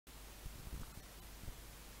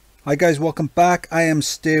Hi guys, welcome back. I am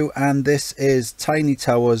Stu and this is Tiny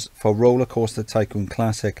Towers for Roller Coaster Tycoon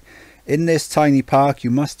Classic. In this tiny park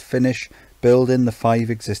you must finish building the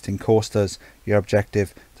 5 existing coasters. Your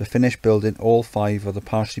objective: to finish building all 5 of the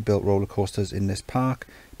partially built roller coasters in this park,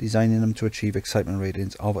 designing them to achieve excitement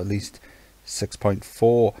ratings of at least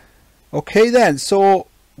 6.4. Okay then, so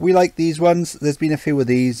we like these ones. There's been a few of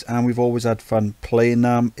these and we've always had fun playing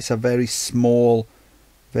them. It's a very small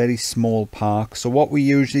park. So what we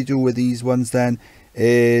usually do with these ones then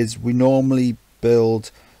is we normally build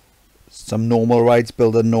some normal rides,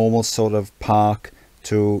 build a normal sort of park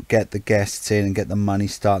to get the guests in and get the money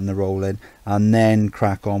starting to roll in, and then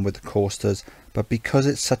crack on with the coasters. But because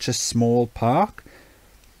it's such a small park,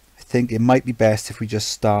 I think it might be best if we just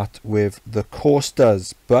start with the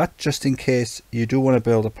coasters. But just in case you do want to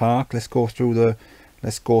build a park, let's go through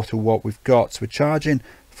what we've got. So we're charging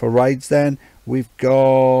for rides then. We've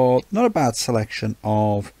got not a bad selection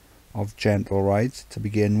of gentle rides to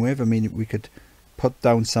begin with. I mean, we could put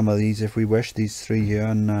down some of these if we wish, these 3 here,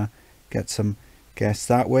 and get some guests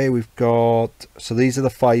that way. We've got, so these are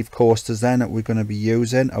the 5 coasters then that we're going to be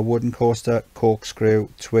using: a wooden coaster, corkscrew,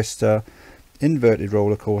 twister, inverted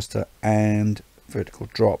roller coaster and vertical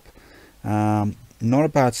drop. Not a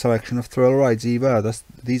bad selection of thrill rides either.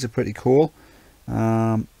 These are pretty cool.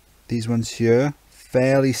 These ones here,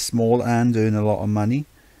 fairly small and earn a lot of money.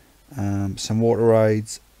 Some water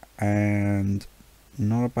rides and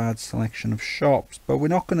not a bad selection of shops, but we're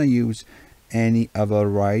not going to use any other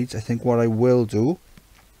rides. I think what I will do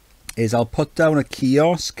is I'll put down a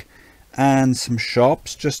kiosk and some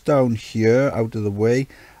shops just down here out of the way.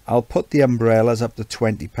 I'll put the umbrellas up to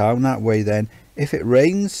 £20. That way then if it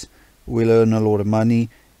rains we'll earn a lot of money.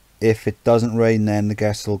 If it doesn't rain then the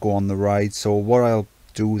guests will go on the ride. So what I'll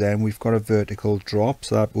do then, we've got a vertical drop,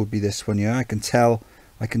 so that would be this one here. I can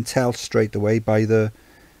tell straight away by the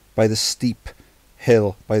steep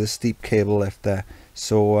hill, by the steep cable lift there,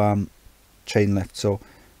 so chain lift. So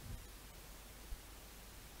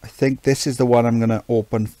I think this is the one I'm going to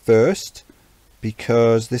open first,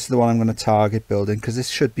 because this is the one I'm going to target building, because this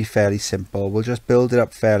should be fairly simple. We'll just build it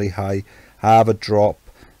up fairly high, have a drop,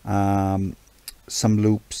 some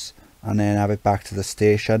loops, and then have it back to the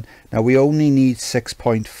station. Now we only need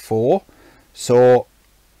 6.4, so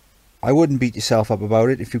I wouldn't beat yourself up about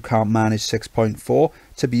it if you can't manage 6.4.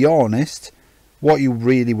 To be honest, what you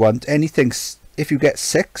really want, anything, if you get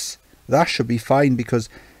 6, that should be fine, because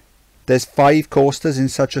there's 5 coasters in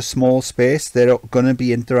such a small space. They're going to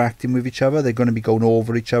be interacting with each other. They're going to be going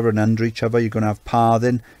over each other and under each other. You're going to have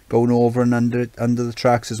pathing going over and under the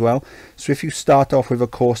tracks as well. So if you start off with a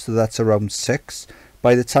coaster that's around 6,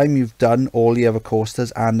 by the time you've done all the other coasters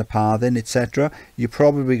and the pathing, etc., you're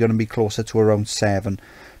probably going to be closer to around 7.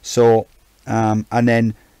 So and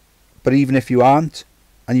then, but even if you aren't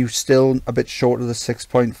and you're still a bit short of the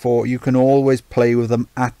 6.4, you can always play with them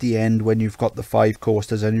at the end when you've got the 5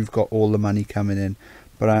 coasters and you've got all the money coming in.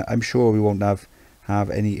 But I'm sure we won't have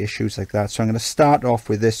any issues like that. So I'm going to start off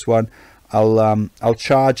with this one. I'll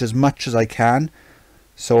charge as much as I can,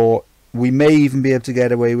 so we may even be able to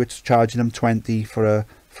get away with charging them 20 for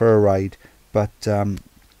a ride, but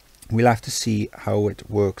we'll have to see how it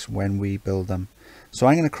works when we build them. So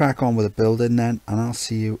I'm going to crack on with the building then, and I'll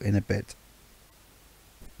see you in a bit.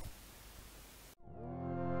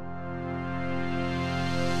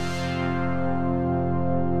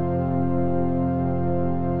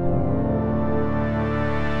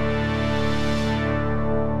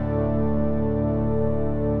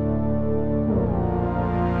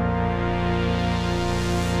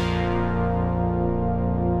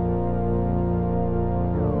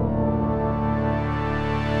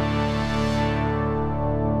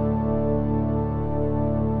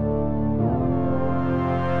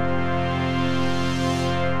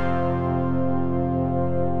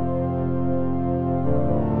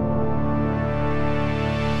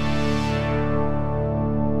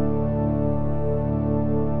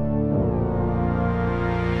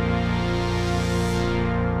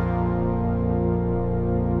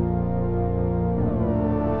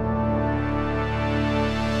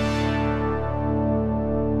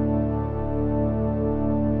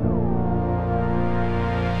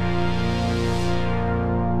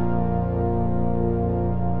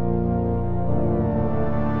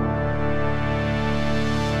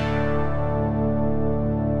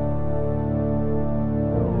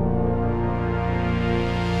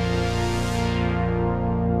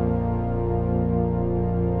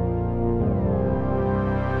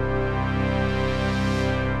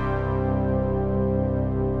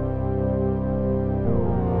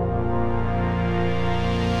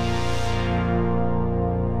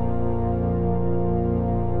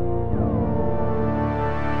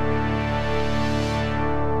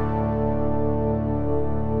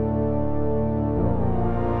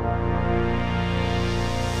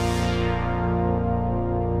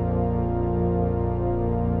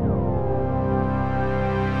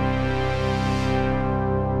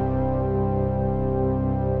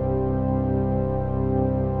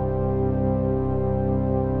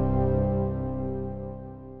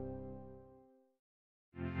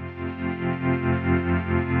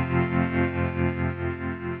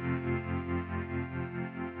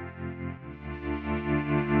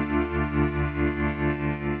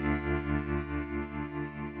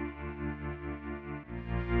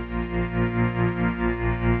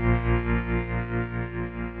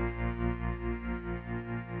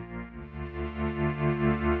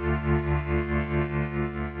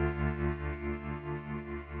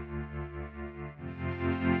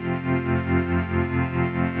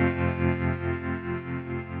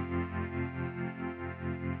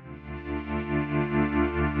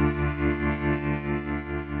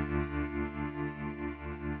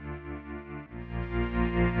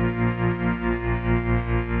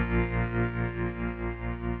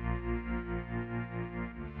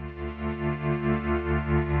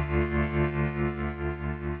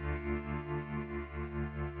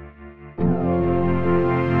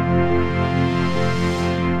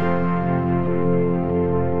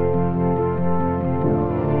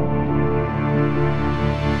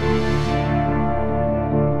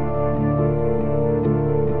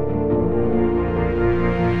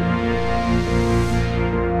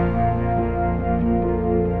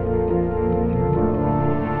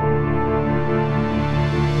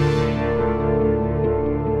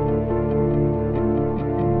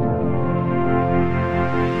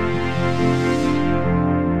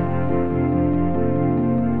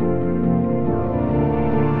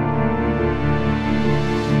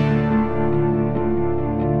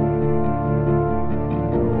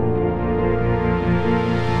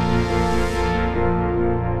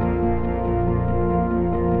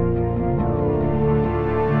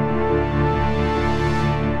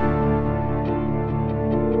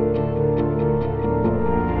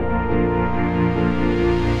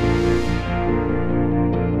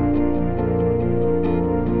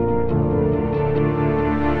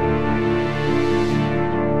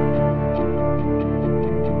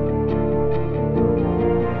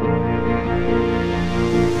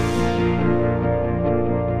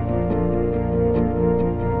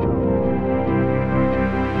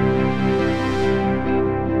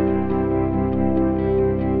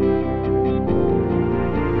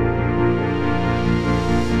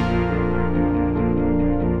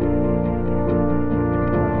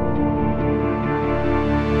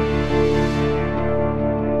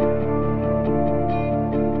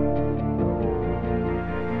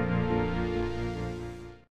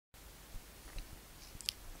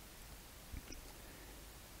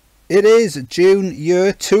 it is June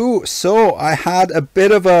year 2. So I had a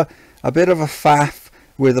bit of a faff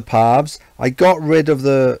with the paths. I got rid of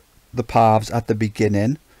the paths at the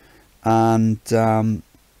beginning, and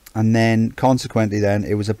then consequently then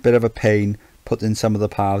it was a bit of a pain putting some of the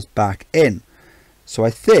paths back in. So I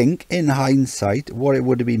think in hindsight what I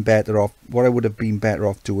would have been better off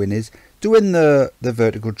doing is doing the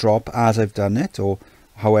vertical drop as I've done it, or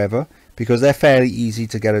however, because they're fairly easy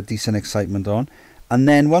to get a decent excitement on. And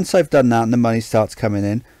then once I've done that and the money starts coming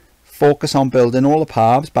in, focus on building all the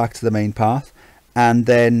paths back to the main path, and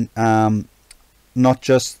then not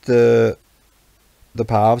just the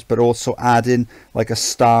paths, but also adding like a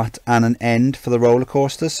start and an end for the roller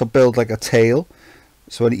coasters. So build like a tail,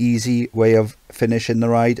 so an easy way of finishing the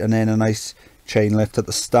ride, and then a nice chain lift at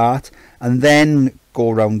the start, and then go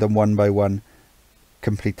around them one by one,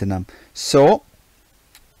 completing them. So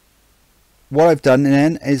what I've done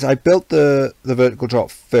then is I built the vertical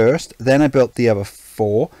drop first, then I built the other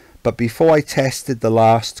 4. But before I tested the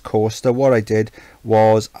last coaster, what I did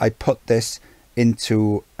was I put this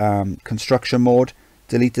into construction mode,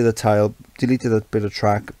 deleted the tile, deleted a bit of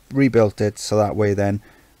track, rebuilt it, so that way then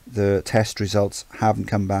the test results haven't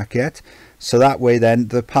come back yet. So that way then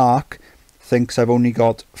the park thinks I've only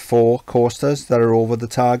got 4 coasters that are over the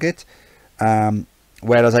target,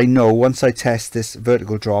 whereas I know once I test this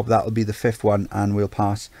vertical drop, that'll be the 5th one and we'll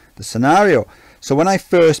pass the scenario. So when I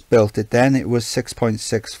first built it then, it was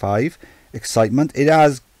 6.65 excitement. It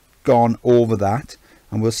has gone over that,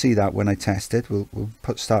 and we'll see that when I test it. We'll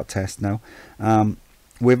start test now,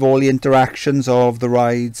 with all the interactions of the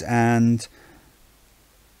rides and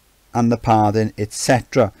the pathing,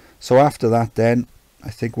 etc. So after that then, I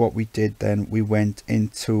think what we did then, we went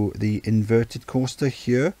into the inverted coaster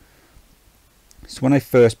here. So when I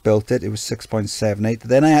first built it, it was 6.78.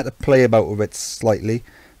 Then I had to play about with it slightly.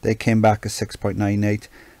 They came back as 6.98.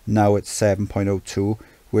 Now it's 7.02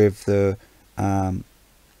 with the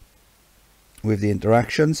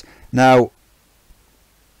interactions. Now,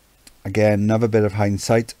 again, another bit of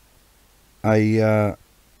hindsight. I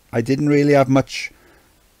didn't really have much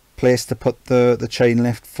place to put the chain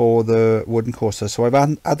lift for the wooden coaster, so I've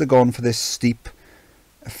had to go on for this steep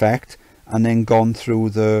effect, and then gone through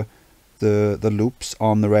the loops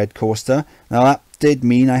on the red coaster. Now that did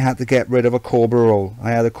mean I had to get rid of a cobra roll.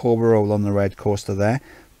 I had a cobra roll on the red coaster there,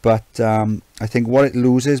 but I think what it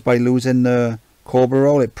loses by losing the cobra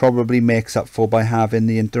roll, it probably makes up for by having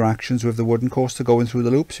the interactions with the wooden coaster going through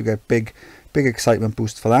the loops. You get big excitement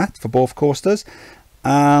boost for that, for both coasters.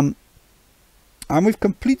 And we've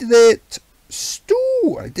completed it.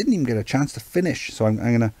 Stu, I didn't even get a chance to finish, so I'm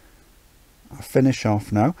gonna finish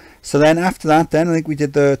off now. So then after that then, I think we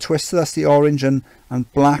did the twister. That's the orange and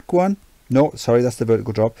black one. No, sorry, that's the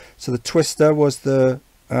vertical drop. So the twister was the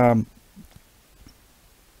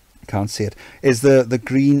can't see it, is the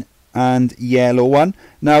green and yellow one.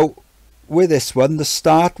 Now with this one,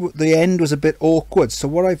 the end was a bit awkward, so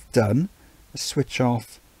what I've done is switch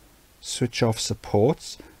off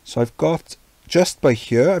supports. So I've got, just by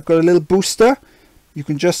here, I've got a little booster. You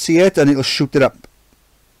can just see it, and it'll shoot it up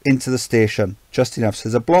into the station just enough. So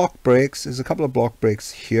there's a couple of block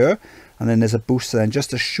brakes here, and then there's a booster then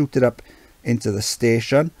just to shoot it up into the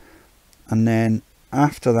station. And then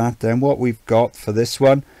after that then, what we've got for this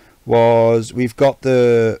one was we've got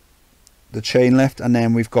the chain lift, and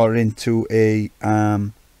then we've got it into a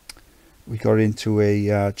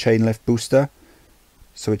chain lift booster,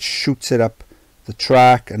 so it shoots it up the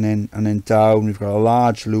track and then down. We've got a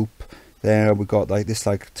large loop there, we've got like this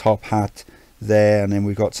like top hat there, and then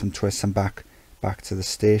we've got some twists and back to the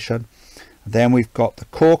station. And then we've got the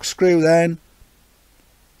corkscrew then.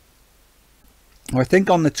 I think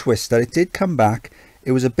on the twister it did come back,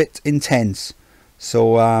 it was a bit intense,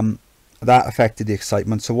 so that affected the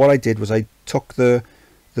excitement. So what I did was I took the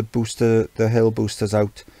hill boosters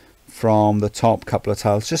out from the top couple of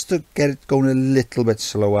tiles just to get it going a little bit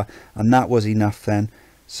slower, and that was enough then.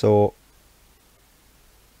 So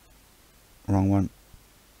wrong one.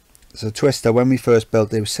 So twister, when we first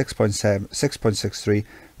built it was 6.63,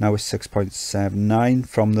 now it's 6.79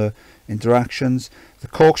 from the interactions. The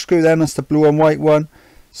corkscrew then, that's the blue and white one.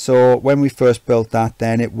 So when we first built that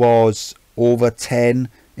then, it was over 10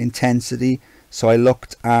 intensity. So I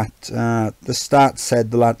looked at the stats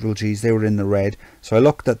said the lateral G's, they were in the red. So I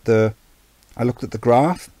looked at the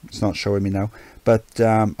graph. It's not showing me now, but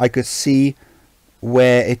I could see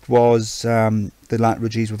where it was the lateral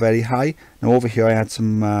G's were very high. Now over here I had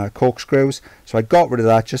some corkscrews, so I got rid of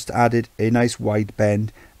that, just added a nice wide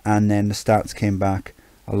bend, and then the stats came back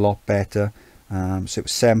a lot better. So it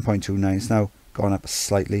was 7.29, it's now gone up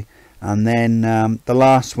slightly. And then the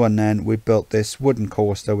last one, then we built this wooden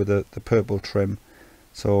coaster with the purple trim.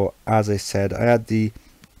 So as I said, I had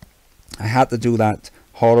to do that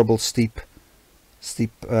horrible steep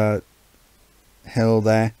hill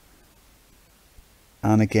there,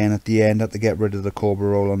 and again at the end I had to get rid of the cobra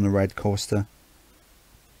roll on the red coaster.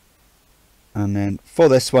 And then for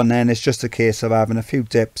this one, then it's just a case of having a few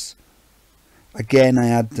dips. Again, I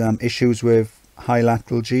had issues with high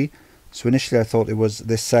lateral G. So initially I thought it was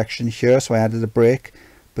this section here, so I added a brake,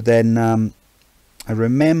 but then I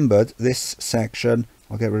remembered this section.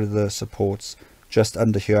 I'll get rid of the supports just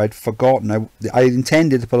under here. I'd forgotten. I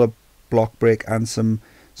intended to put a block brake and some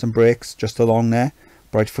brakes just along there,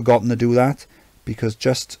 but I'd forgotten to do that, because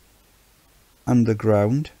just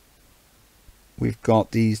underground we've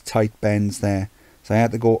got these tight bends there. So I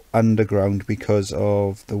had to go underground because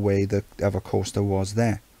of the way the other coaster was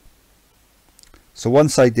there. So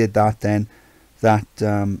once I did that, then that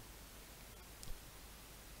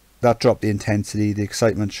dropped the intensity, the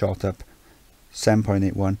excitement shot up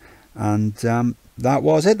 7.81, and that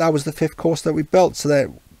was it. That was the 5th coaster that we built. So that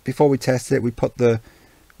before we tested it, we put the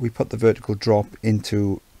vertical drop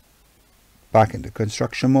back into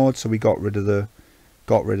construction mode. So we got rid of the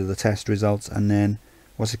test results, and then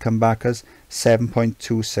what's it come back as?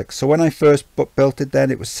 7.26. So when I first built it,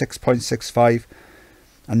 then it was 6.65.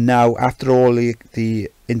 And now, after all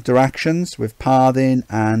the interactions with pathing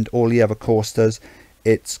and all the other coasters,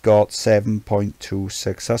 it's got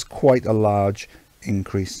 7.26. That's quite a large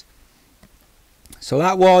increase. So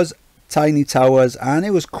that was Tiny Towers, and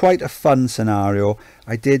it was quite a fun scenario.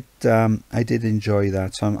 I did enjoy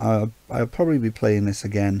that. So I'll probably be playing this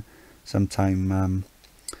again sometime.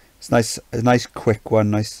 It's a nice quick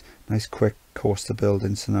one, nice quick coaster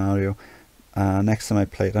building scenario. Next time I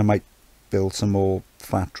play it, I might build some more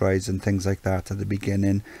flat rides and things like that at the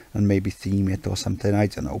beginning, and maybe theme it or something. I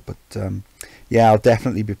don't know, but yeah, I'll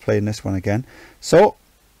definitely be playing this one again. So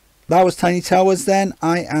that was Tiny Towers then.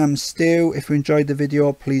 I am Stu. If you enjoyed the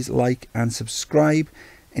video, please like and subscribe.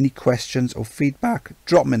 Any questions or feedback,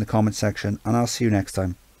 drop them in the comment section, and I'll see you next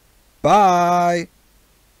time. Bye.